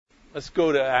Let's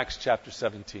go to Acts chapter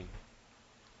 17.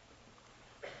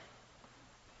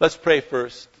 Let's pray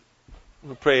first.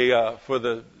 We'll pray for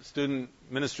the student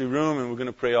ministry room, and we're going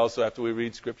to pray also after we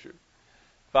read Scripture.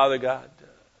 Father God,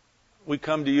 we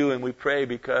come to you and we pray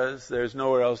because there's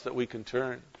nowhere else that we can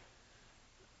turn.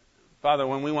 Father,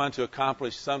 when we want to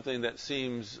accomplish something that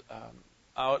seems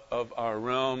out of our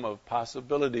realm of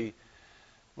possibility,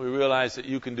 we realize that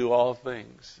you can do all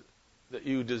things, that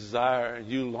you desire and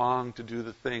you long to do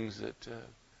the things that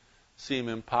seem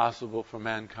impossible for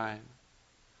mankind,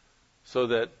 so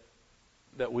that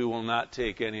we will not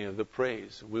take any of the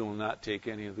praise, we will not take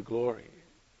any of the glory.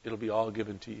 It'll be all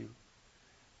given to you.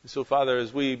 And so, Father,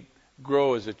 as we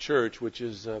grow as a church, which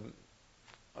is a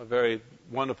very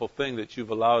wonderful thing that you've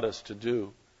allowed us to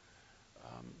do,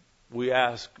 we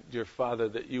ask, dear Father,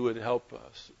 that you would help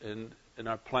us in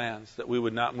our plans, that we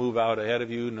would not move out ahead of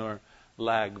you nor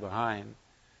lag behind.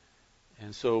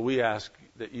 And so we ask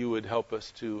that you would help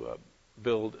us to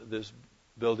build this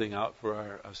building out for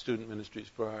our student ministries,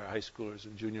 for our high schoolers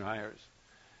and junior hires.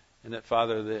 And that,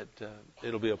 Father, that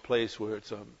it'll be a place where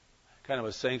it's kind of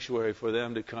a sanctuary for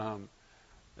them to come,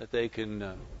 that they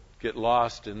can get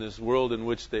lost in this world in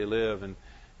which they live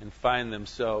and find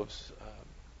themselves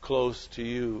close to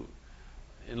you,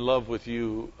 in love with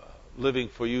you, living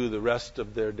for you the rest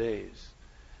of their days.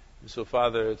 And so,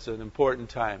 Father, it's an important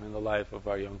time in the life of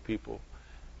our young people.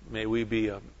 May we be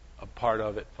a part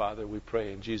of it, Father, we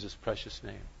pray in Jesus' precious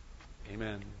name.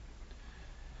 Amen.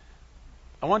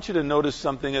 I want you to notice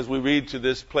something as we read to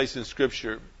this place in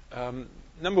Scripture.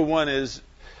 Number one is,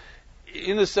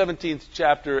 in the 17th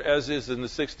chapter, as is in the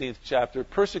 16th chapter,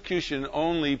 persecution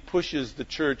only pushes the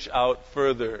church out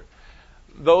further.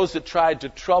 Those that tried to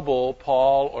trouble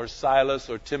Paul or Silas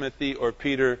or Timothy or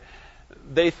Peter,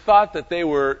 they thought that they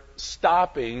were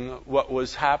stopping what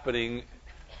was happening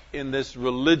in this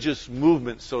religious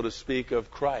movement, so to speak,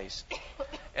 of Christ.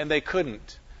 And they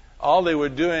couldn't. All they were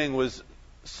doing was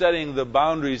setting the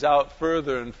boundaries out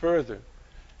further and further.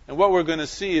 And what we're going to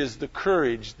see is the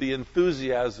courage, the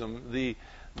enthusiasm,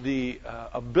 the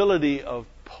ability of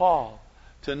Paul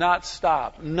to not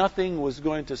stop. Nothing was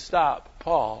going to stop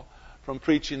Paul from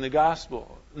preaching the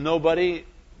gospel. Nobody,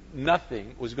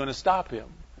 nothing was going to stop him.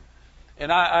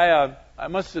 And I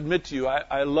must admit to you,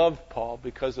 I love Paul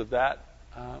because of that.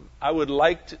 I would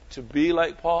like to be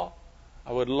like Paul.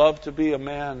 I would love to be a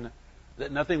man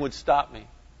that nothing would stop me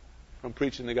from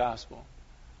preaching the gospel.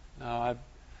 Now, I've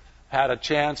had a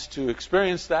chance to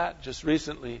experience that just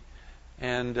recently,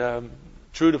 and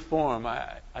true to form,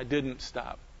 I didn't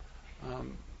stop.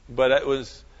 But it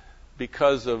was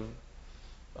because of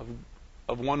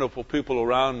wonderful people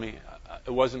around me.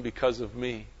 It wasn't because of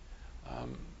me.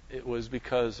 It was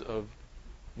because of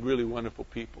really wonderful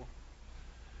people.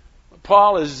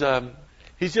 Paul is,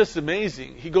 he's just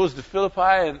amazing. He goes to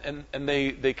Philippi and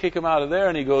they kick him out of there,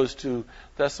 and he goes to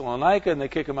Thessalonica and they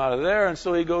kick him out of there, and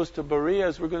so he goes to Berea,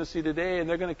 as we're going to see today, and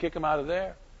they're going to kick him out of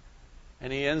there.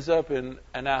 And he ends up in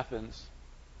Athens.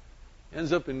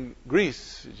 Ends up in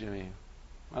Greece, Jimmy.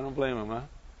 I don't blame him, huh?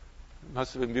 It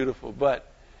must have been beautiful. But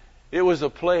it was a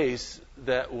place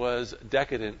that was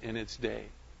decadent in its day.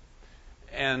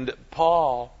 And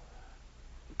Paul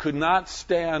could not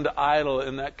stand idle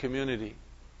in that community.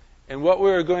 And what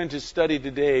we're going to study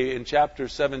today in chapter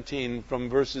 17 from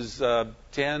verses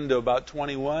 10 to about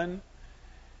 21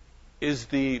 is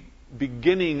the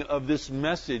beginning of this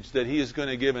message that he is going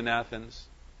to give in Athens.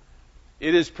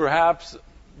 It is perhaps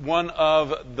one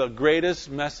of the greatest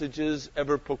messages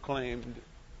ever proclaimed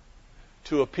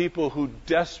to a people who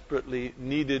desperately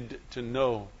needed to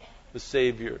know the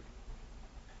Savior.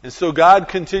 And so God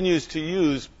continues to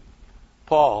use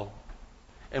Paul.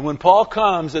 And when Paul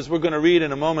comes, as we're going to read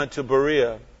in a moment, to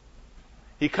Berea,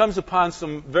 he comes upon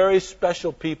some very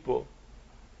special people.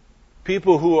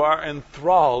 People who are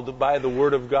enthralled by the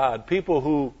Word of God. People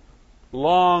who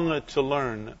long to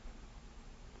learn.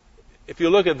 If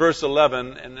you look at verse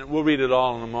 11, and we'll read it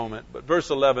all in a moment, but verse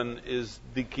 11 is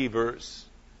the key verse.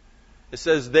 It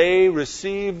says, "They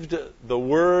received the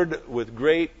Word with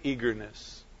great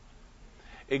eagerness,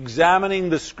 examining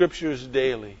the Scriptures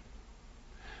daily,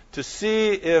 to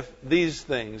see if these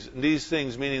things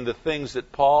meaning the things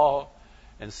that Paul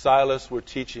and Silas were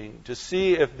teaching, to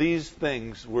see if these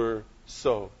things were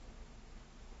so."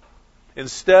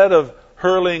 Instead of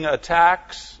hurling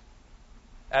attacks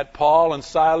at Paul and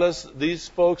Silas, these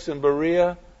folks in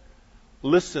Berea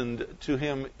listened to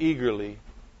him eagerly.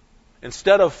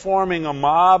 Instead of forming a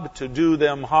mob to do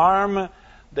them harm,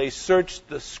 they searched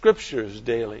the Scriptures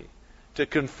daily to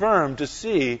confirm, to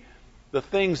see the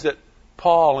things that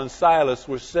Paul and Silas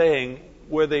were saying,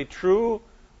 were they true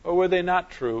or were they not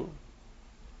true?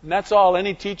 And that's all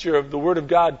any teacher of the Word of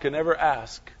God can ever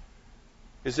ask,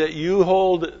 is that you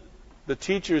hold the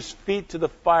teacher's feet to the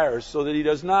fire so that he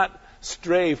does not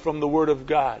stray from the Word of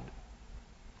God.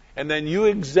 And then you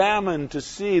examine to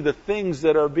see the things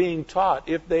that are being taught,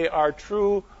 if they are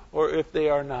true or if they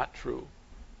are not true.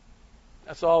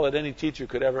 That's all that any teacher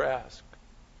could ever ask.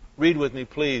 Read with me,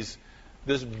 please,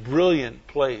 this brilliant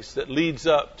place that leads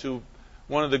up to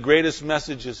one of the greatest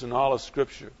messages in all of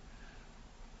Scripture.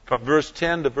 From verse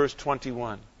 10 to verse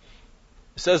 21.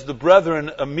 It says, the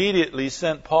brethren immediately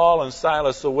sent Paul and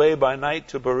Silas away by night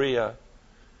to Berea.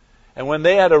 And when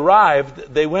they had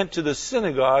arrived, they went to the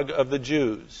synagogue of the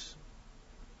Jews.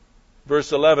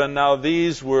 Verse 11, now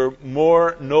these were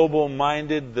more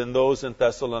noble-minded than those in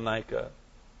Thessalonica,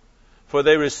 for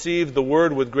they received the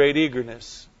word with great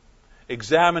eagerness,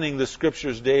 examining the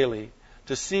Scriptures daily,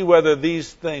 to see whether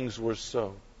these things were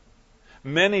so.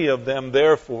 Many of them,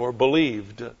 therefore,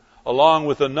 believed, along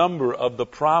with a number of the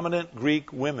prominent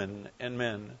Greek women and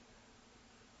men.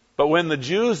 But when the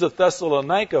Jews of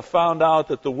Thessalonica found out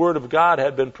that the word of God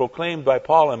had been proclaimed by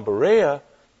Paul in Berea,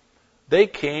 they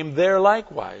came there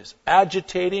likewise,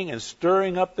 agitating and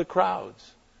stirring up the crowds.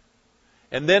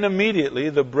 And then immediately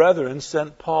the brethren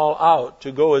sent Paul out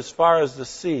to go as far as the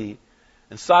sea,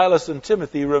 and Silas and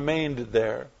Timothy remained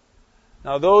there.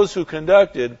 Now those who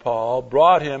conducted Paul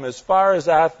brought him as far as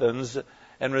Athens,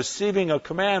 and receiving a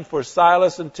command for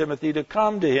Silas and Timothy to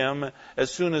come to him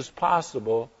as soon as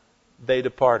possible, they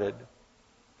departed.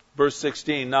 Verse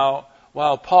 16, now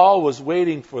while Paul was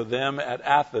waiting for them at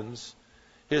Athens,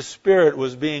 his spirit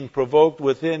was being provoked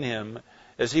within him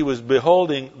as he was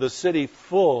beholding the city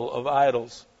full of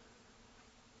idols.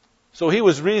 So he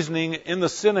was reasoning in the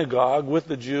synagogue with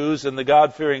the Jews and the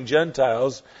God-fearing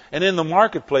Gentiles, and in the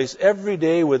marketplace every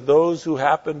day with those who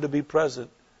happened to be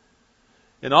present.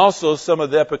 And also some of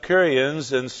the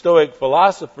Epicureans and Stoic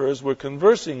philosophers were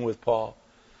conversing with Paul.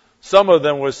 Some of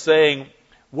them were saying,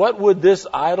 what would this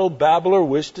idle babbler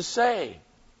wish to say?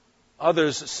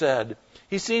 Others said,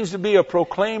 he seems to be a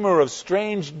proclaimer of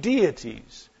strange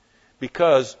deities,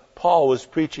 because Paul was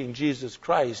preaching Jesus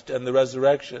Christ and the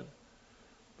resurrection.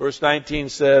 Verse 19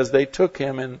 says, they took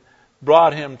him and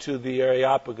brought him to the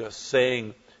Areopagus,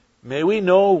 saying, may we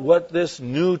know what this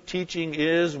new teaching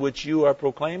is which you are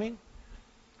proclaiming?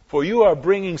 For you are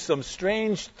bringing some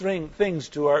strange things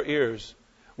to our ears.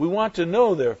 We want to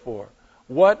know, therefore,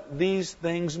 what these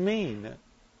things mean.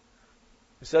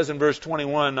 It says in verse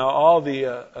 21, now all the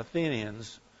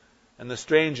Athenians and the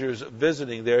strangers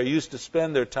visiting there used to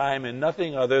spend their time in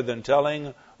nothing other than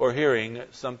telling or hearing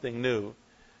something new.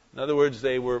 In other words,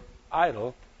 they were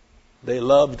idle. They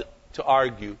loved to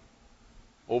argue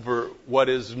over what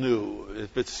is new,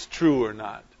 if it's true or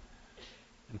not.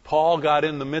 And Paul got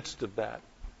in the midst of that.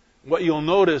 What you'll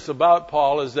notice about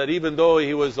Paul is that even though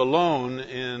he was alone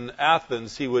in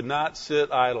Athens, he would not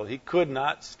sit idle. He could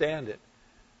not stand it.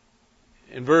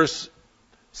 In verse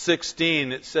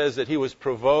 16, it says that he was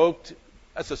provoked.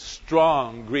 That's a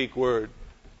strong Greek word.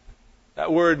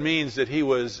 That word means that he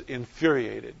was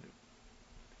infuriated.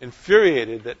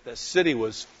 Infuriated that the city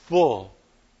was full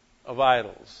of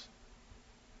idols.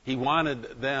 He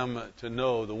wanted them to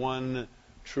know the one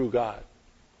true God.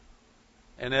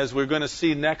 And as we're going to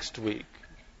see next week,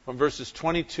 from verses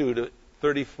 22 to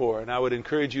 34, and I would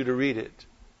encourage you to read it,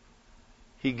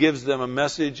 he gives them a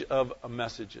message of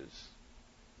messages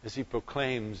as he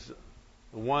proclaims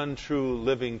the one true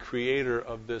living creator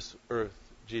of this earth,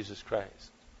 Jesus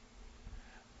Christ.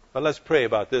 But let's pray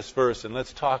about this verse, and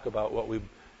let's talk about what we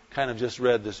kind of just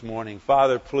read this morning.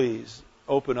 Father, please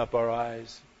open up our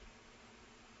eyes.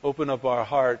 Open up our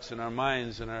hearts and our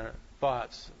minds and our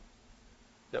thoughts,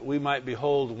 that we might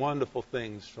behold wonderful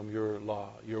things from your law,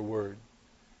 your word.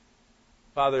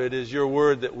 Father, it is your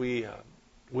word that we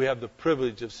have the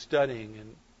privilege of studying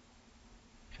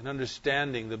and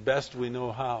understanding the best we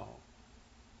know how.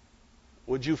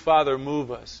 Would you, Father,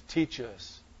 move us, teach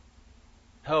us,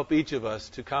 help each of us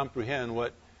to comprehend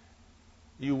what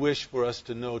you wish for us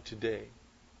to know today.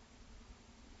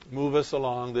 Move us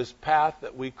along this path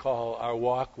that we call our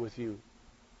walk with you.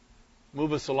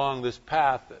 Move us along this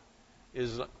path that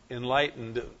is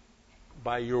enlightened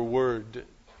by your word.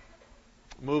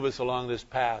 Move us along this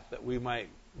path that we might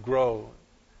grow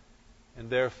and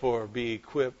therefore be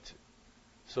equipped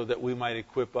so that we might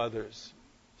equip others,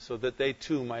 so that they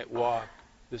too might walk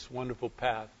this wonderful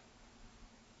path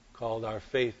called our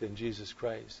faith in Jesus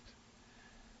Christ.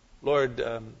 Lord,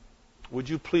 would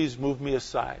you please move me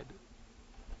aside?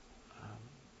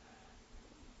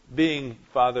 Being,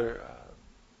 Father,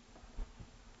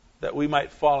 that we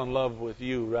might fall in love with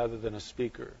you rather than a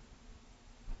speaker.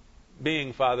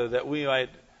 Being, Father, that we might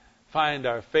find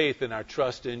our faith and our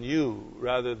trust in you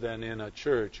rather than in a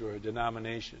church or a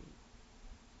denomination,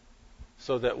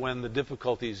 so that when the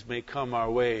difficulties may come our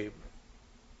way,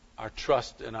 our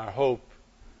trust and our hope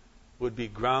would be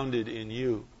grounded in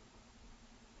you.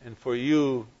 And for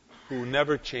you who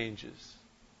never changes,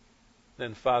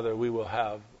 then, Father, we will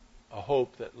have a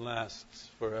hope that lasts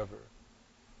forever.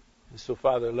 And so,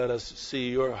 Father, let us see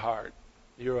your heart,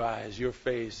 your eyes, your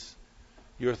face,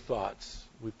 your thoughts.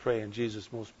 We pray in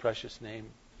Jesus' most precious name.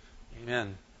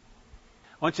 Amen.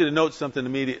 I want you to note something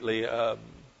immediately.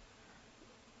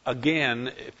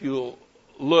 Again, if you'll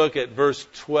look at verse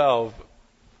 12,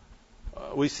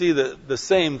 we see the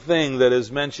same thing that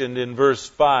is mentioned in verse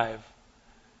 5.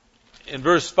 In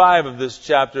verse 5 of this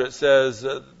chapter it says,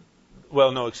 in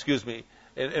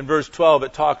verse 12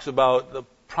 it talks about the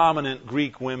prominent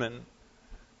Greek women.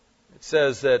 It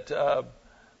says that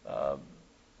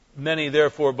many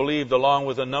therefore believed along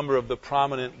with a number of the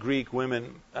prominent Greek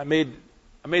women. I made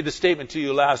the statement to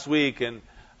you last week, and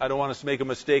I don't want us to make a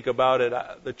mistake about it.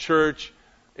 The church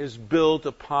is built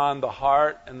upon the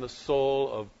heart and the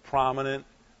soul of prominent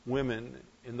women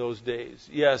in those days.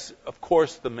 Yes, of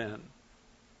course the men,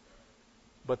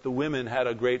 but the women had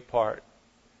a great part.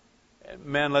 And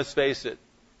men, let's face it,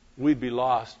 we'd be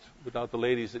lost without the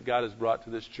ladies that God has brought to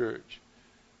this church.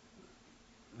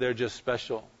 They're just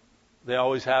special. They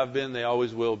always have been, they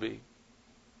always will be.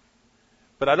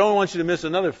 But I don't want you to miss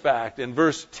another fact. In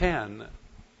verse 10,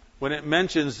 when it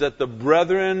mentions that the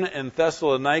brethren in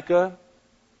Thessalonica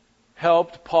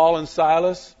helped Paul and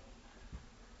Silas,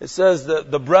 it says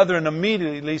that the brethren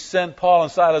immediately sent Paul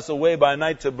and Silas away by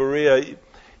night to Berea.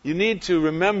 You need to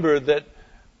remember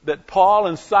that Paul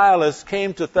and Silas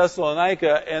came to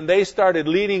Thessalonica and they started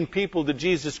leading people to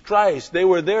Jesus Christ. They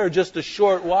were there just a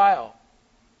short while.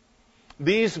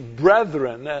 These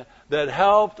brethren that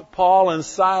helped Paul and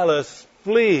Silas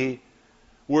flee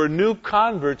were new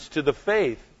converts to the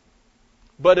faith.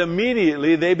 But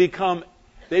immediately they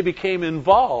became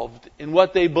involved in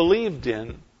what they believed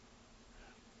in.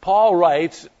 Paul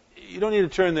writes, you don't need to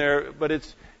turn there,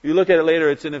 but you look at it later,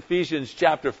 it's in Ephesians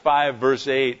chapter 5, verse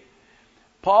 8.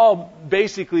 Paul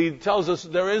basically tells us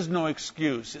there is no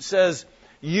excuse. It says,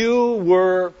 you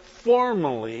were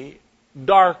formerly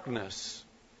darkness.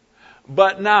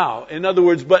 But now, in other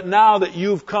words, but now that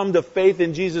you've come to faith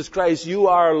in Jesus Christ, you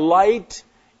are light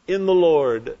in the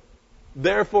Lord.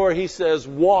 Therefore, he says,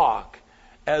 walk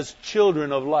as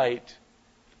children of light.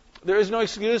 There is no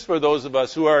excuse for those of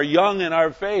us who are young in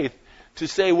our faith to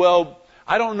say, well,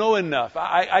 I don't know enough.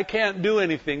 I can't do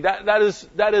anything. That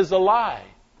is a lie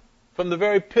from the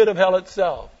very pit of hell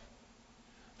itself.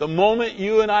 The moment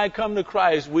you and I come to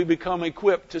Christ, we become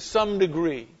equipped to some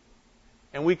degree.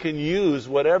 And we can use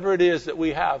whatever it is that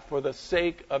we have for the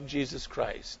sake of Jesus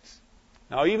Christ.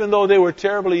 Now, even though they were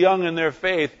terribly young in their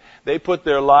faith, they put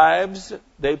their lives,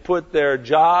 they put their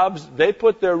jobs, they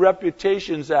put their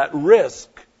reputations at risk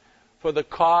for the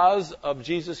cause of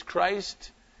Jesus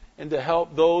Christ and to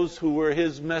help those who were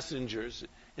his messengers,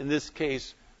 in this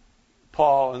case,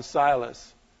 Paul and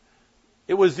Silas.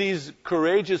 It was these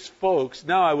courageous folks.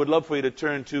 Now I would love for you to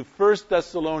turn to 1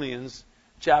 Thessalonians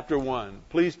chapter 1.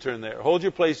 Please turn there. Hold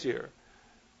your place here.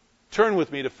 Turn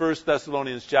with me to 1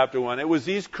 Thessalonians chapter 1. It was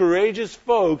these courageous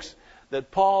folks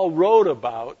that Paul wrote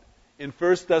about in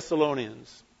 1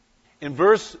 Thessalonians. In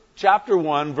chapter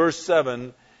 1, verse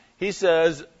 7, he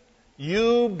says,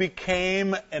 you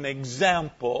became an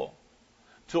example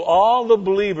to all the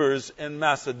believers in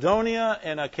Macedonia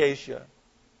and Achaia.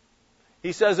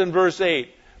 He says in verse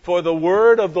 8, for the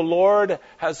word of the Lord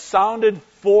has sounded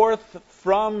forth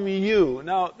from you.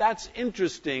 Now, that's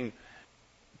interesting.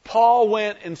 Paul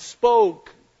went and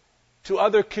spoke to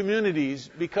other communities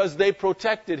because they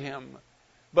protected him.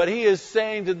 But he is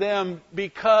saying to them,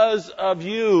 because of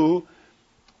you,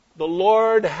 the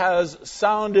Lord has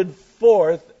sounded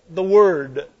forth the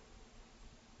word.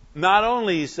 Not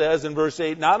only, he says in verse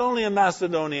 8, not only in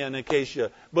Macedonia and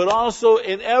Achaia, but also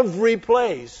in every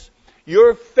place.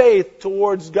 Your faith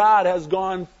towards God has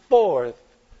gone forth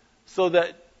so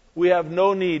that we have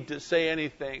no need to say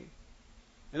anything.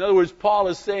 In other words, Paul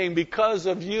is saying, because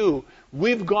of you,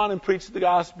 we've gone and preached the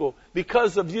gospel.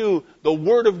 Because of you, the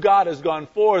word of God has gone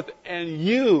forth, and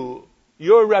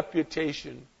your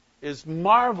reputation is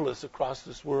marvelous across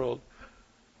this world.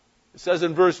 It says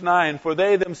in verse 9, for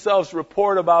they themselves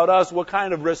report about us what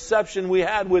kind of reception we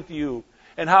had with you,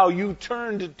 and how you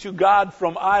turned to God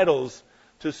from idols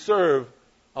to serve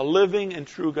a living and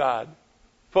true God.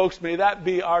 Folks, may that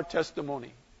be our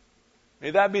testimony.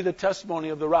 May that be the testimony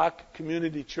of the Rock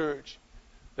Community Church.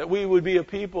 That we would be a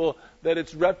people that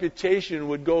its reputation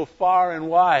would go far and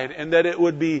wide, and that it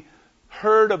would be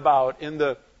heard about in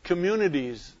the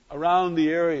communities around the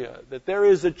area, that there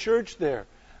is a church there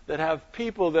that have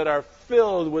people that are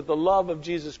filled with the love of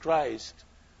Jesus Christ,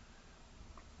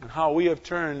 and how we have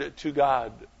turned to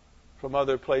God from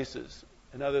other places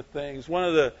and other things. One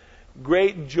of the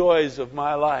great joys of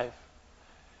my life,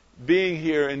 being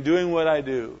here and doing what I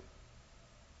do,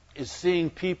 is seeing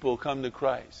people come to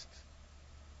Christ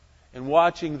and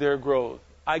watching their growth.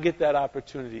 I get that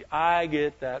opportunity. I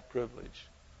get that privilege.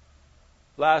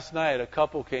 Last night, a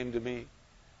couple came to me,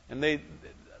 and they,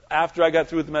 after I got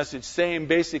through with the message,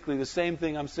 basically the same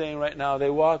thing I'm saying right now. They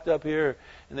walked up here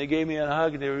and they gave me a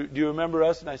hug. And do you remember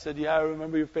us? And I said, yeah, I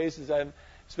remember your faces.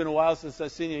 It's been a while since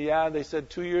I've seen you. Yeah, they said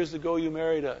 2 years ago you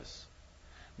married us.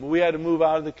 We had to move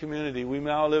out of the community. We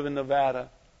now live in Nevada.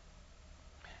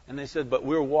 And they said, but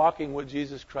we're walking with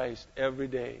Jesus Christ every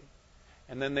day.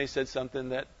 And then they said something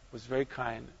that was very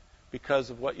kind, because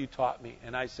of what you taught me.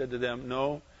 And I said to them,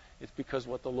 no, it's because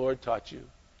what the Lord taught you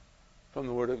from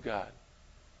the Word of God.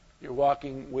 You're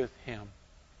walking with Him.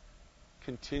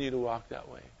 Continue to walk that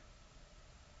way.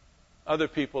 Other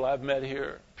people I've met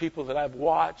here, people that I've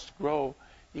watched grow,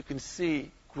 you can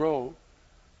see grow.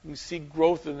 You can see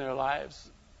growth in their lives.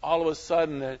 All of a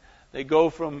sudden, they go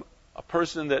from a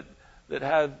person that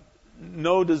had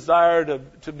no desire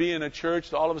to be in a church,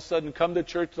 to all of a sudden come to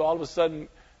church, to all of a sudden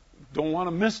don't want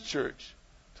to miss church,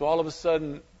 to all of a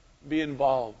sudden be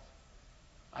involved.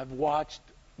 I've watched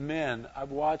men, I've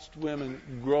watched women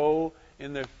grow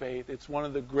in their faith. It's one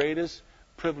of the greatest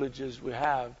privileges we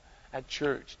have at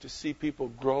church, to see people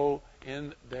grow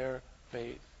in their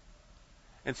faith.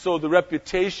 And so the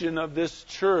reputation of this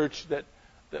church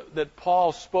that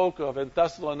Paul spoke of in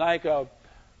Thessalonica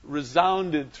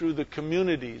resounded through the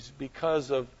communities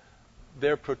because of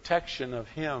their protection of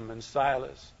him and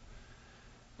Silas.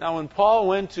 Now, when Paul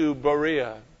went to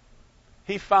Berea,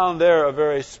 he found there a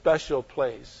very special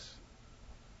place.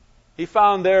 He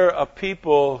found there a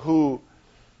people who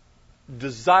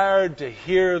desired to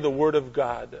hear the Word of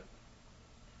God.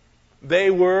 They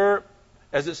were,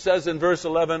 as it says in verse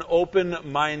 11,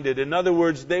 open-minded. In other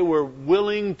words, they were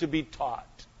willing to be taught.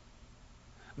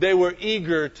 They were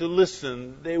eager to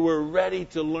listen. They were ready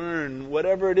to learn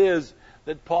whatever it is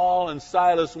that Paul and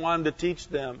Silas wanted to teach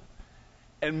them.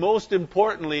 And most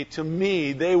importantly, to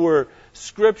me, they were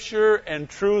Scripture and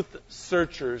truth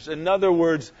searchers. In other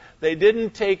words, they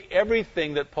didn't take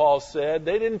everything that Paul said,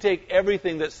 they didn't take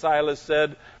everything that Silas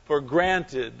said for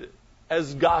granted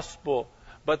as gospel,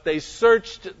 but they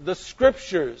searched the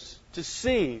Scriptures to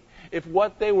see if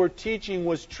what they were teaching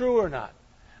was true or not.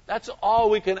 That's all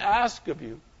we can ask of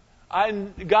you.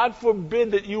 God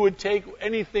forbid that you would take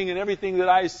anything and everything that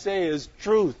I say as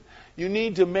truth. You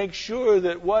need to make sure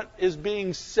that what is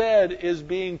being said is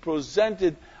being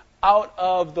presented out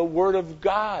of the Word of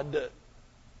God.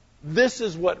 This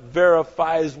is what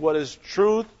verifies what is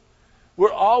truth.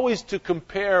 We're always to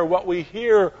compare what we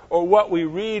hear or what we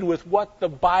read with what the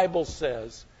Bible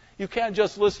says. You can't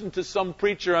just listen to some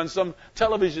preacher on some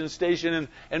television station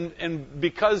and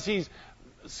because he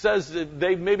says that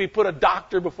they maybe put a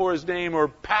doctor before his name or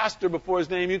pastor before his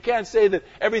name, you can't say that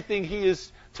everything he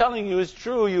is telling you is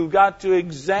true. You've got to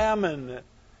examine.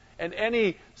 And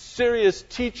any serious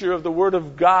teacher of the Word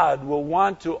of God will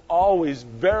want to always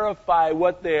verify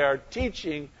what they are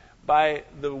teaching by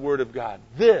the Word of God.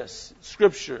 This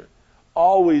Scripture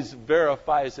always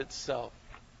verifies itself.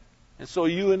 And so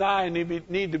you and I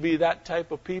need to be that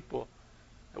type of people.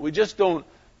 We just don't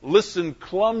listen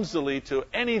clumsily to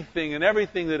anything and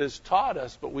everything that is taught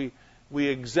us, but we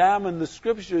examine the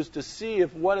Scriptures to see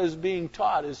if what is being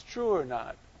taught is true or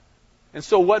not. And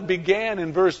so what began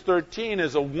in verse 13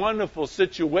 is a wonderful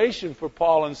situation for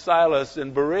Paul and Silas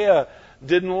in Berea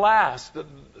didn't last.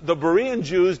 The Berean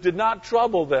Jews did not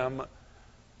trouble them,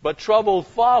 but trouble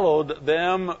followed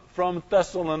them from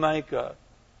Thessalonica.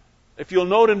 If you'll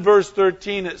note in verse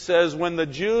 13, it says, when the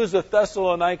Jews of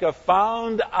Thessalonica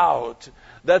found out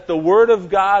that the Word of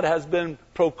God has been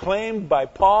proclaimed by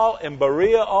Paul in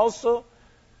Berea also,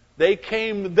 they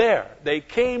came there. They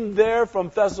came there from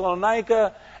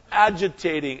Thessalonica,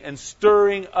 agitating and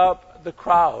stirring up the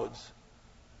crowds.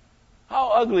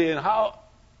 How ugly and how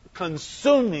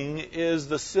consuming is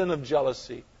the sin of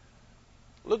jealousy.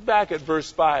 Look back at verse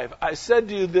 5. I said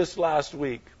to you this last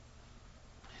week.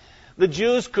 The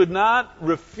Jews could not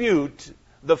refute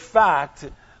the fact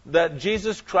that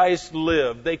Jesus Christ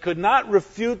lived. They could not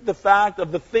refute the fact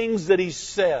of the things that He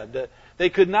said. They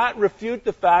could not refute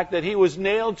the fact that He was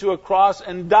nailed to a cross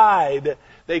and died.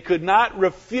 They could not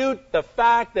refute the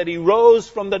fact that He rose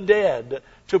from the dead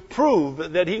to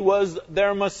prove that He was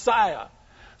their Messiah.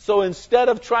 So instead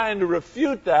of trying to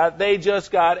refute that, they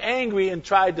just got angry and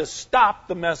tried to stop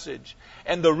the message.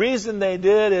 And the reason they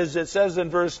did is, it says in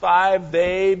verse 5,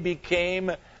 they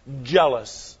became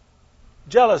jealous.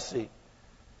 Jealousy.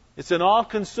 It's an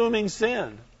all-consuming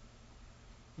sin.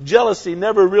 Jealousy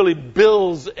never really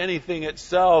builds anything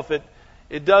itself.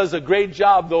 It does a great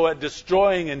job, though, at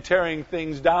destroying and tearing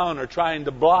things down or trying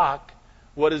to block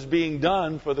what is being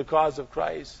done for the cause of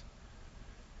Christ.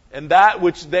 And that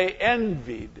which they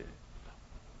envied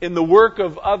in the work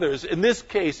of others, in this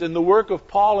case, in the work of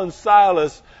Paul and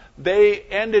Silas, they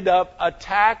ended up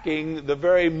attacking the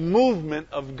very movement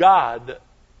of God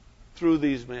through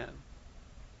these men.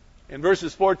 In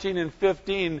verses 14 and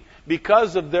 15,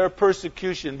 because of their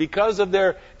persecution, because of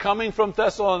their coming from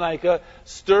Thessalonica,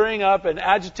 stirring up and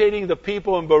agitating the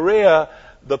people in Berea,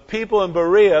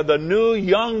 the new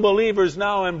young believers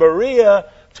now in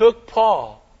Berea, took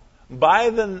Paul by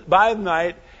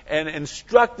night and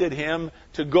instructed him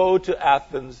to go to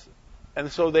Athens. And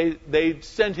so they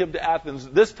sent him to Athens,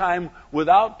 this time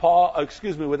without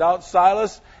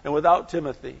Silas and without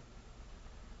Timothy.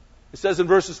 It says in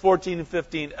verses 14 and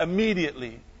 15,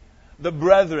 immediately the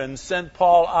brethren sent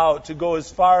Paul out to go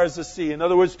as far as the sea. In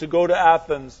other words, to go to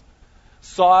Athens.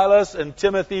 Silas and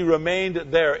Timothy remained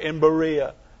there in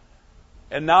Berea.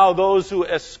 And now those who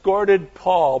escorted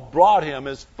Paul brought him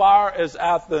as far as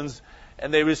Athens,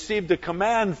 and they received a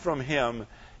command from him.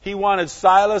 He wanted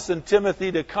Silas and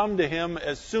Timothy to come to him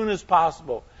as soon as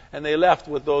possible, and they left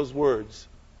with those words.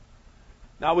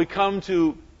 Now we come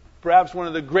to perhaps one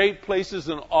of the great places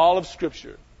in all of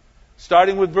Scripture.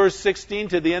 Starting with verse 16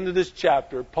 to the end of this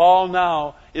chapter, Paul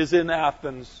now is in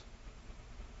Athens.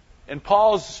 And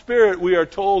Paul's spirit, we are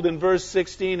told in verse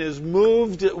 16, is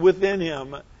moved within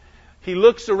him. He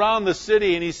looks around the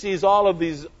city and he sees all of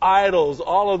these idols,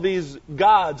 all of these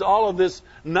gods, all of this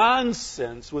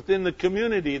nonsense within the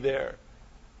community there.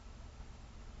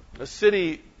 The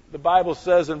city, the Bible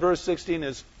says in verse 16,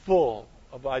 is full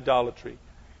of idolatry.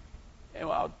 And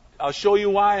I'll show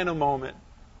you why in a moment.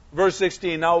 Verse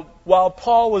 16, now while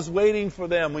Paul was waiting for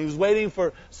them, he was waiting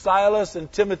for Silas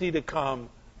and Timothy to come.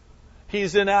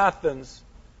 He's in Athens.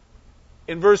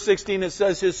 In verse 16 it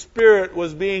says his spirit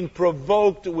was being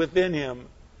provoked within him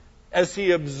as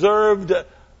he observed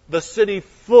the city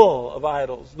full of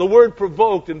idols. The word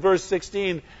provoked in verse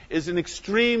 16 is an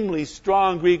extremely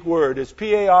strong Greek word. It's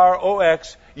P-A-R-O-X-U-N-O.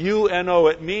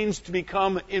 It means to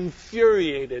become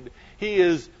infuriated. He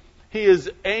is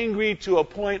angry to a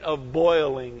point of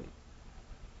boiling.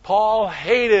 Paul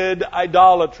hated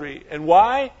idolatry. And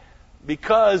why?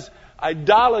 Because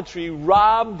idolatry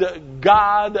robbed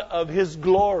God of His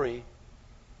glory.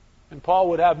 And Paul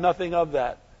would have nothing of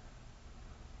that.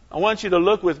 I want you to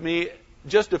look with me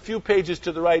just a few pages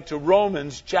to the right to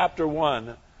Romans chapter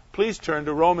 1. Please turn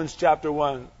to Romans chapter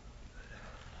 1.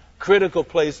 Critical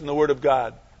place in the Word of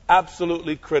God.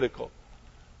 Absolutely critical.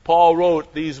 Paul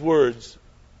wrote these words.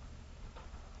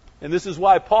 And this is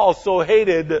why Paul so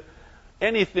hated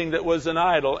anything that was an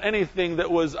idol, anything that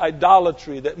was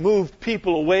idolatry, that moved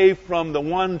people away from the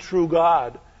one true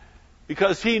God.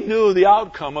 Because he knew the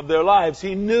outcome of their lives.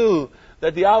 He knew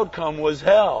that the outcome was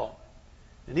hell.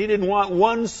 And he didn't want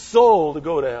one soul to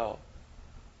go to hell.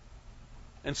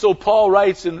 And so Paul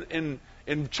writes in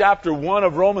chapter 1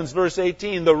 of Romans, verse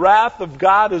 18, the wrath of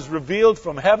God is revealed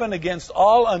from heaven against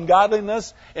all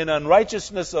ungodliness and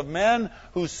unrighteousness of men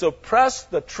who suppress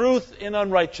the truth in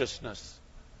unrighteousness.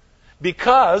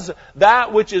 Because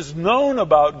that which is known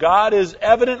about God is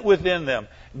evident within them.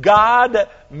 God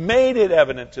made it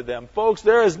evident to them. Folks,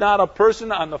 there is not a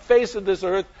person on the face of this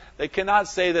earth that cannot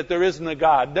say that there isn't a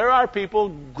God. There are people,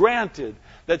 granted,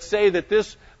 that say that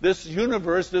this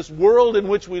universe, this world in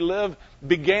which we live,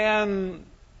 began,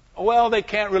 well, they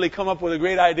can't really come up with a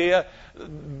great idea.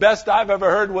 Best I've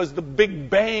ever heard was the Big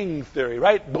Bang Theory,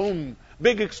 right? Boom.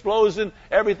 Big explosion,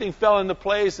 everything fell into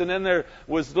place, and then there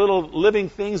was little living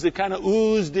things that kind of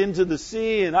oozed into the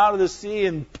sea and out of the sea,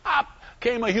 and pop,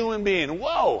 came a human being.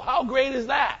 Whoa, how great is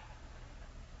that?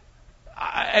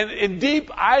 And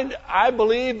deep, I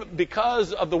believe,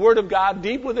 because of the Word of God,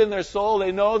 deep within their soul,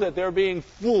 they know that they're being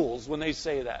fools when they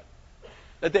say that.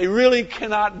 That they really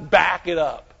cannot back it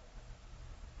up.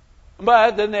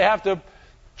 But then they have to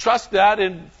trust that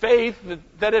in faith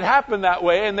that it happened that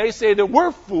way, and they say that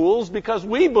we're fools because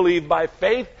we believe by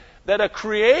faith that a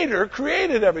creator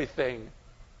created everything.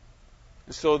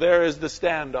 And so there is the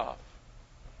standoff.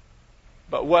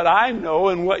 But what I know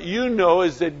and what you know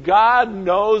is that God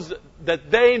knows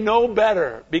that they know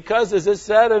better. Because as it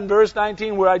said in verse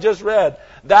 19 where I just read,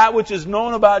 that which is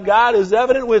known about God is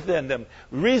evident within them.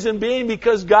 Reason being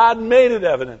because God made it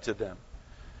evident to them.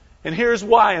 And here's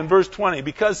why in verse 20.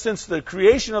 Because since the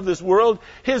creation of this world,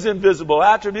 His invisible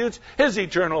attributes, His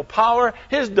eternal power,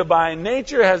 His divine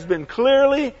nature has been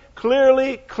clearly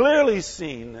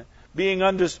seen, being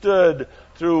understood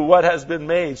through what has been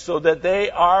made, so that they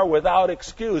are without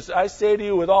excuse. I say to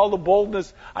you with all the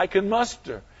boldness I can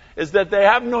muster, is that they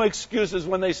have no excuses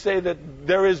when they say that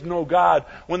there is no God,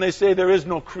 when they say there is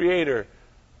no Creator.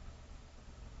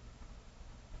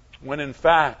 When in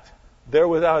fact, they're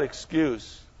without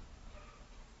excuse.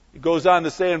 It goes on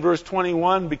to say in verse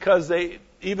 21, because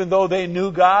even though they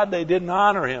knew God, they didn't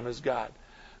honor Him as God,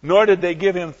 nor did they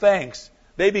give Him thanks.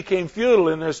 They became futile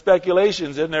in their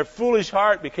speculations, and their foolish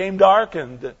heart became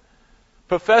darkened.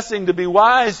 Professing to be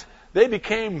wise, they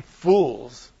became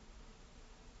fools.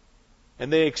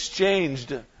 And they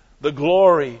exchanged the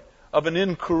glory of an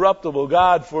incorruptible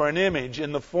God for an image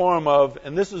in the form of,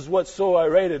 and this is what so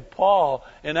irritated Paul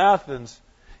in Athens.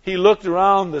 He looked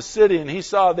around the city and he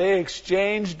saw they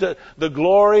exchanged the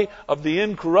glory of the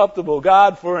incorruptible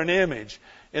God for an image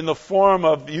in the form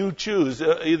of, you choose,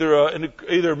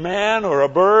 either man or a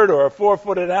bird or a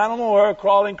four-footed animal or a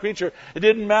crawling creature. It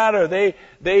didn't matter.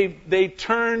 They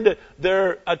turned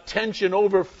their attention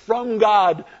over from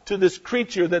God to this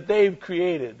creature that they've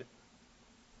created.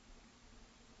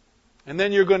 And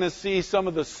then you're going to see some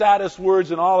of the saddest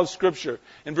words in all of Scripture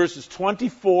in verses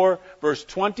 24, verse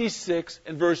 26,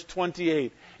 and verse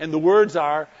 28. And the words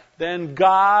are, then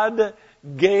God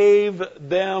gave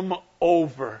them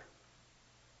over.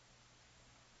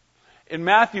 In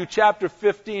Matthew chapter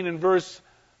 15 and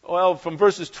from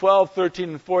verses 12, 13,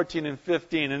 and 14, and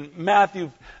 15. In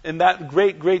Matthew, in that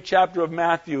great chapter of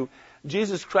Matthew,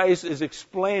 Jesus Christ is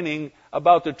explaining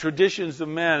about the traditions of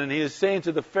men, and He is saying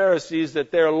to the Pharisees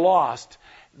that they're lost.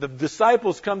 The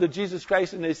disciples come to Jesus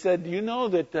Christ and they said, do you know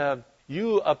that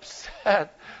you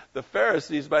upset the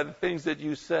Pharisees by the things that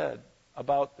you said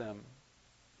about them?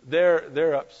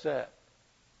 They're upset.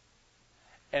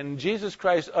 And Jesus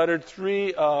Christ uttered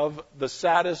three of the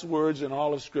saddest words in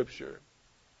all of Scripture.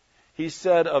 He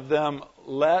said of them,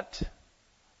 let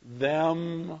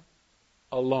them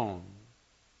alone.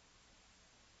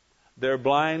 They're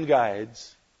blind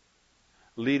guides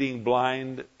leading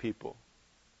blind people.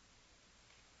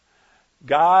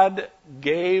 God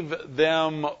gave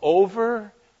them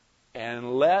over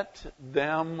and let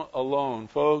them alone.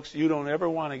 Folks, you don't ever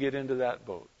want to get into that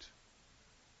boat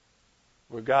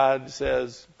where God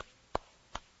says,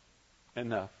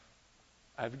 enough.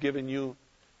 I've given you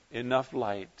enough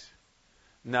light.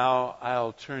 Now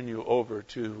I'll turn you over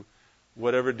to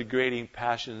whatever degrading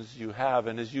passions you have.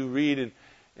 And as you read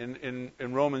in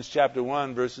Romans chapter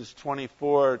 1, verses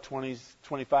 24, 20,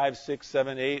 25, 6,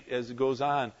 7, 8, as it goes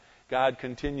on, God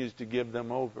continues to give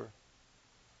them over.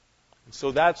 And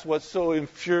so that's what so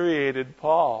infuriated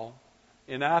Paul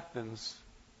in Athens.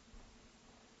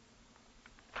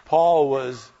 Paul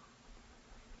was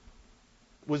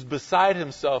beside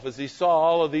himself as he saw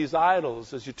all of these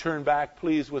idols. As you turn back,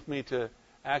 please, with me to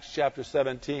Acts chapter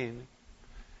 17.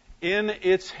 In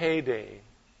its heyday,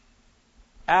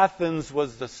 Athens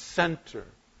was the center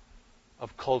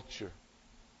of culture.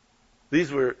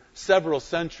 These were several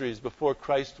centuries before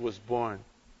Christ was born.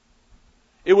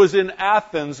 It was in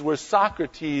Athens where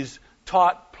Socrates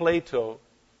taught Plato.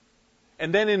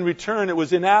 And then in return, it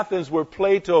was in Athens where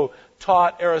Plato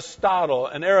taught Aristotle.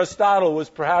 And Aristotle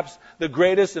was perhaps the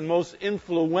greatest and most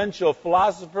influential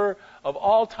philosopher of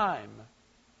all time.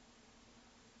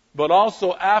 But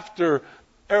also after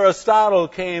Aristotle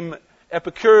came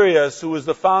Epicurus, who was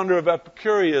the founder of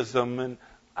Epicureanism. And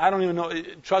I don't even know,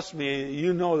 trust me,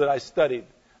 you know that I studied.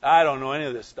 I don't know any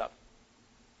of this stuff.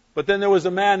 But then there was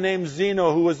a man named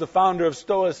Zeno who was the founder of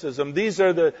Stoicism. These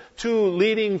are the two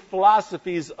leading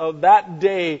philosophies of that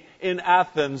day in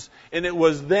Athens. And it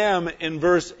was them in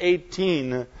verse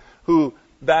 18 who,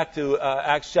 back to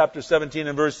Acts chapter 17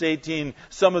 and verse 18,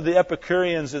 some of the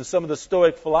Epicureans and some of the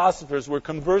Stoic philosophers were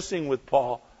conversing with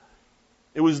Paul.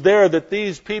 It was there that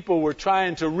these people were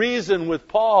trying to reason with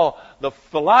Paul the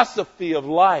philosophy of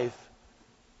life.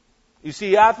 You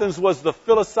see, Athens was the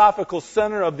philosophical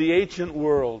center of the ancient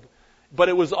world, but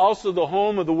it was also the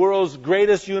home of the world's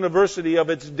greatest university of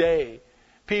its day.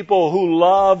 People who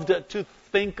loved to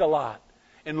think a lot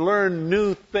and learn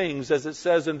new things, as it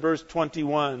says in verse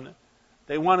 21.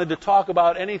 They wanted to talk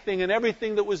about anything and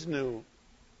everything that was new.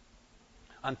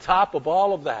 On top of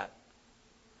all of that,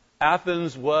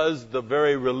 Athens was the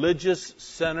very religious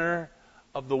center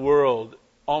of the world.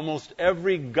 Almost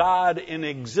every god in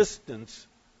existence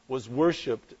was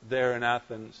worshipped there in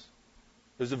Athens.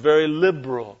 It was a very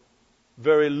liberal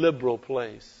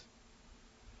place.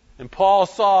 And Paul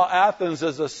saw Athens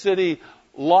as a city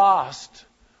lost,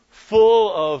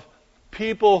 full of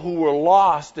people who were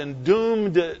lost and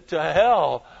doomed to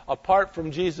hell apart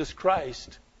from Jesus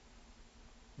Christ.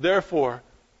 Therefore,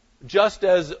 just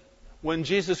as when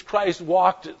Jesus Christ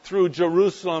walked through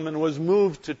Jerusalem and was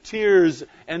moved to tears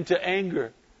and to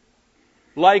anger,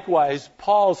 likewise,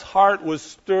 Paul's heart was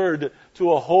stirred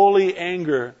to a holy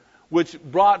anger, which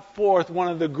brought forth one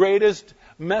of the greatest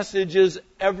messages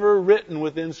ever written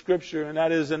within Scripture, and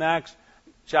that is in Acts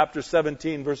chapter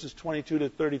 17, verses 22 to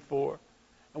 34.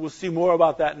 And we'll see more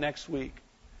about that next week.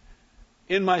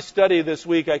 In my study this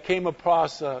week, I came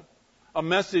across a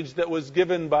message that was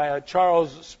given by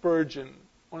Charles Spurgeon,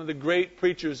 one of the great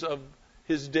preachers of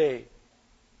his day.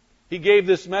 He gave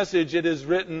this message. It is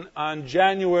written on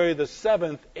January the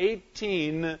 7th,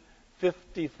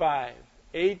 1855.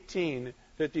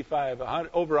 1855,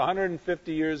 over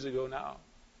 150 years ago now.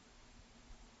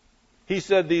 He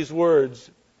said these words,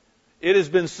 "It has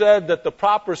been said that the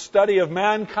proper study of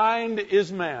mankind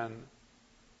is man."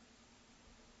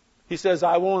 He says,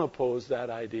 I won't oppose that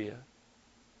idea.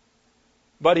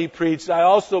 But he preached, I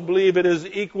also believe it is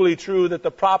equally true that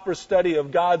the proper study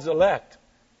of God's elect,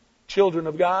 children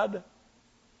of God,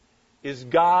 is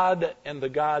God and the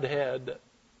Godhead.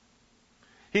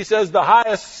 He says the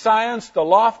highest science, the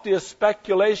loftiest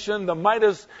speculation, the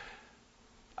mightiest...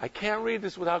 I can't read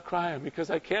this without crying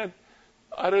because I can't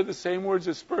utter the same words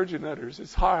as Spurgeon utters.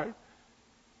 It's hard.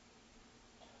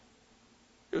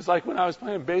 It was like when I was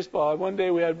playing baseball. One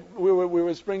day we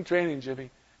were spring training,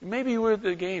 Jimmy. Maybe you were at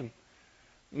the game.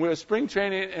 We were spring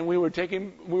training and we were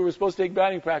supposed to take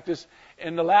batting practice.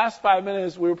 In the last 5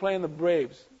 minutes, we were playing the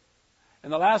Braves. In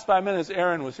the last 5 minutes,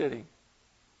 Aaron was hitting.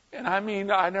 And I mean,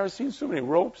 I've never seen so many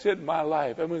ropes hit in my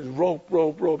life. I mean, it was rope.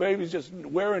 He was just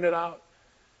wearing it out.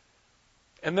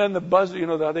 And then the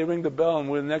buzzer, they ring the bell and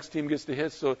when the next team gets to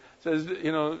hit, so it says,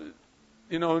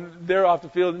 they're off the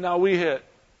field and now we hit.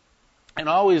 And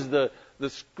always the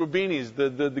scrabinis,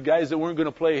 the guys that weren't going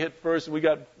to play hit first. And we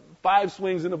got 5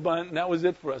 swings in a bunt, and that was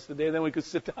it for us today. Then we could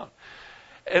sit down.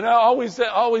 And I always,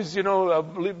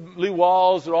 Lee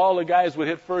Walls or all the guys would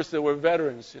hit first that were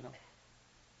veterans,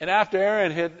 And after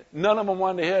Aaron hit, none of them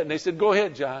wanted to hit. And they said, go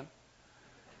hit, John.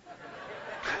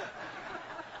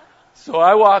 So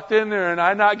I walked in there, and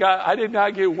I did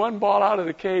not get one ball out of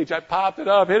the cage. I popped it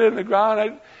up, hit it in the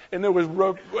ground, and there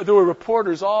were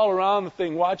reporters all around the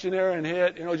thing watching Aaron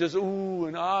hit, just ooh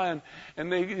and ah,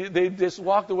 and they just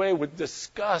walked away with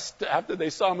disgust after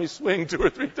they saw me swing 2 or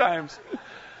 3 times.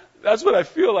 That's what I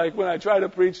feel like when I try to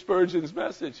preach Spurgeon's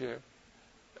message here.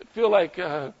 I feel like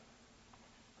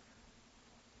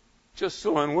just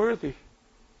so unworthy.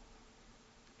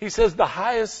 He says the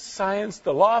highest science,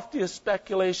 the loftiest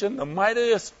speculation, the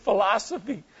mightiest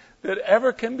philosophy that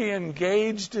ever can be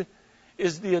engaged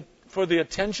for the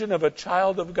attention of a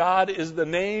child of God is the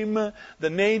name, the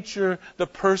nature, the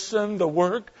person, the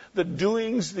work, the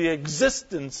doings, the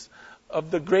existence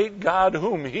of the great God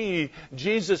whom He,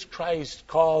 Jesus Christ,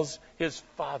 calls His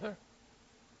Father.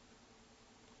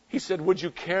 He said, would you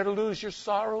care to lose your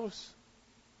sorrows?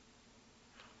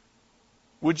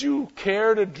 Would you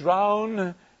care to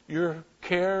drown your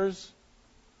cares?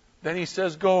 Then he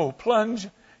says, go, plunge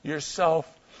yourself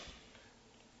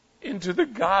into the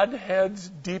Godhead's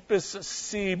deepest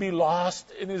sea, be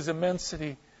lost in His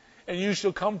immensity, and you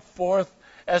shall come forth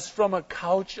as from a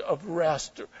couch of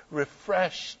rest,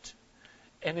 refreshed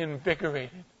and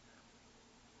invigorated.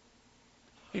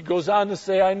 He goes on to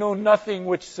say, I know nothing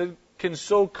which can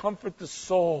so comfort the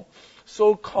soul,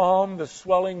 so calm the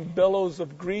swelling billows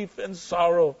of grief and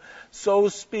sorrow, so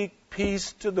speak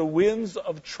peace to the winds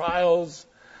of trials,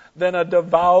 than a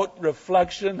devout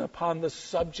reflection upon the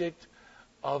subject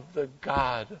of the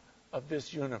God of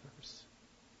this universe.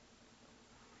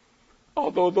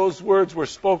 Although those words were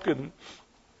spoken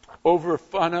over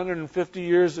 150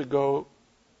 years ago,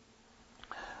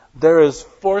 they're as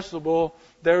forcible,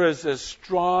 they're as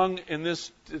strong in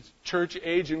this church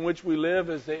age in which we live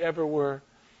as they ever were.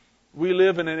 We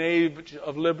live in an age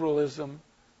of liberalism.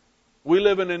 We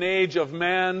live in an age of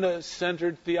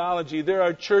man-centered theology. There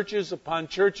are churches upon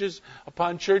churches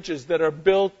upon churches that are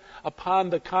built upon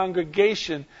the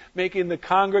congregation, making the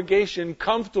congregation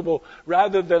comfortable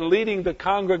rather than leading the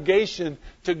congregation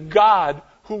to God,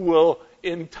 who will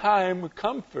in time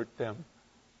comfort them.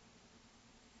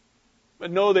 But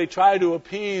no, they try to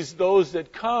appease those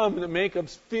that come to make them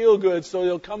feel good so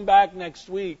they'll come back next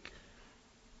week,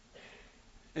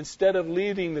 instead of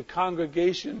leading the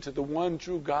congregation to the one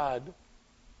true God,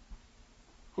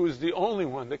 who is the only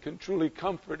one that can truly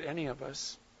comfort any of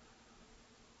us.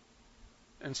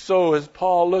 And so as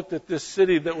Paul looked at this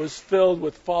city that was filled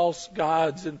with false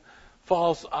gods and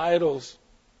false idols,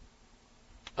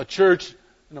 a church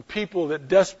and a people that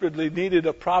desperately needed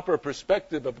a proper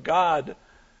perspective of God,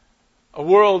 a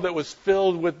world that was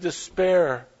filled with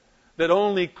despair, that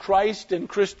only Christ and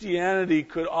Christianity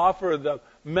could offer the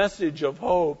message of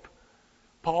hope.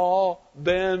 Paul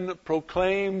then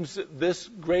proclaims this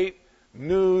great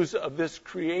news of this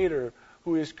Creator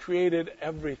who has created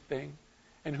everything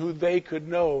and who they could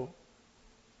know.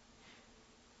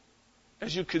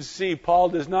 As you can see, Paul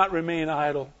does not remain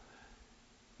idle.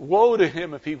 Woe to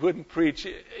him if he wouldn't preach.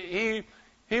 He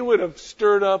would have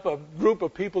stirred up a group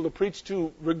of people to preach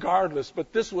to regardless,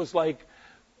 but this was like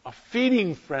a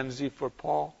feeding frenzy for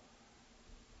Paul.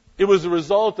 It was a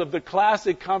result of the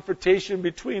classic confrontation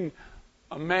between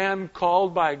a man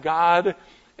called by God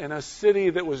and a city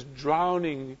that was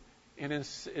drowning in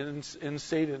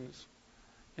Satan's,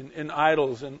 in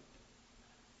idols, and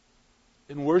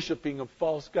in worshiping of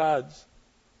false gods.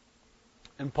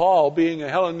 And Paul, being a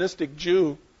Hellenistic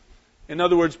Jew, in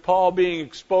other words, Paul being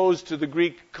exposed to the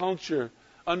Greek culture,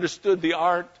 understood the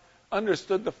art,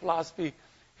 understood the philosophy.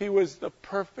 He was the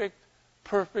perfect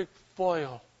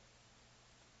foil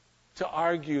to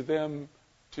argue them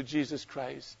to Jesus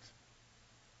Christ.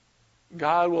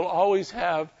 God will always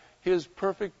have His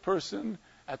perfect person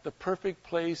at the perfect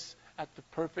place at the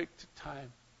perfect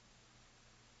time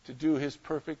to do His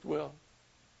perfect will.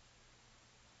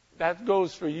 That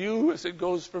goes for you as it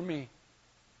goes for me.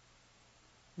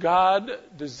 God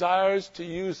desires to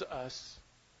use us.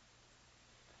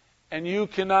 And you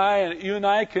and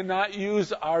I cannot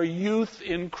use our youth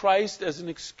in Christ as an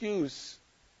excuse.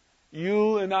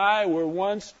 You and I were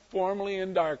once formerly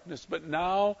in darkness, but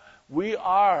now we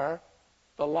are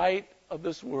the light of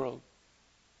this world.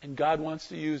 And God wants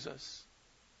to use us.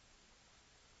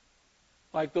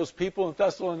 Like those people in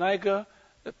Thessalonica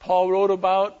that Paul wrote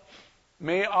about,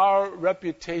 may our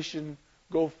reputation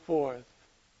go forth.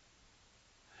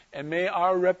 And may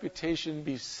our reputation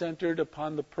be centered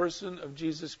upon the person of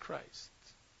Jesus Christ.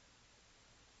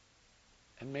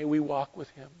 And may we walk with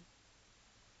Him.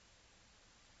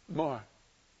 More,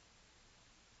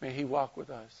 may He walk with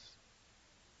us.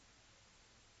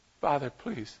 Father,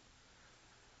 please,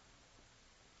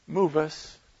 move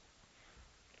us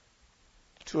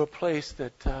to a place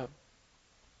that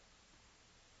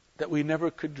we never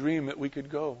could dream that we could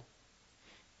go.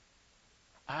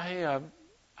 I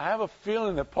have a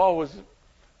feeling that Paul was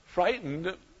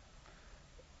frightened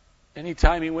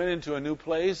anytime he went into a new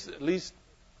place. At least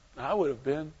I would have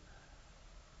been.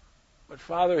 But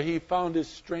Father, he found his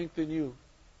strength in you.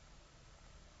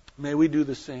 May we do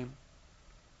the same.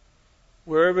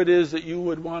 Wherever it is that you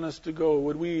would want us to go,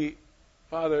 would we,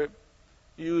 Father,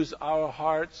 use our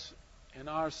hearts and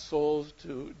our souls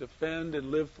to defend and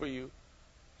live for you.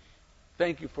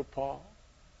 Thank you for Paul.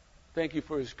 Thank you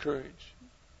for his courage.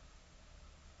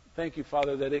 Thank you,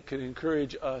 Father, that it can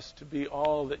encourage us to be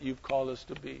all that you've called us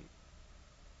to be.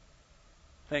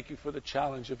 Thank you for the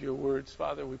challenge of your words,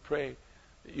 Father. We pray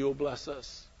that you will bless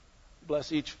us.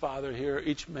 Bless each father here,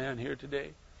 each man here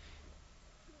today.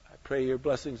 I pray your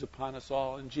blessings upon us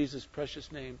all. In Jesus'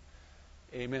 precious name,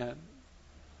 amen.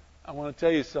 I want to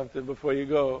tell you something before you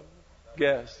go.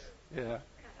 Guess. Yeah.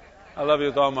 I love you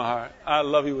with all my heart. I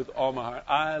love you with all my heart.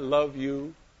 I love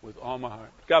you with all my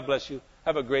heart. God bless you.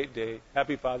 Have a great day.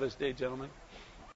 Happy Father's Day, gentlemen.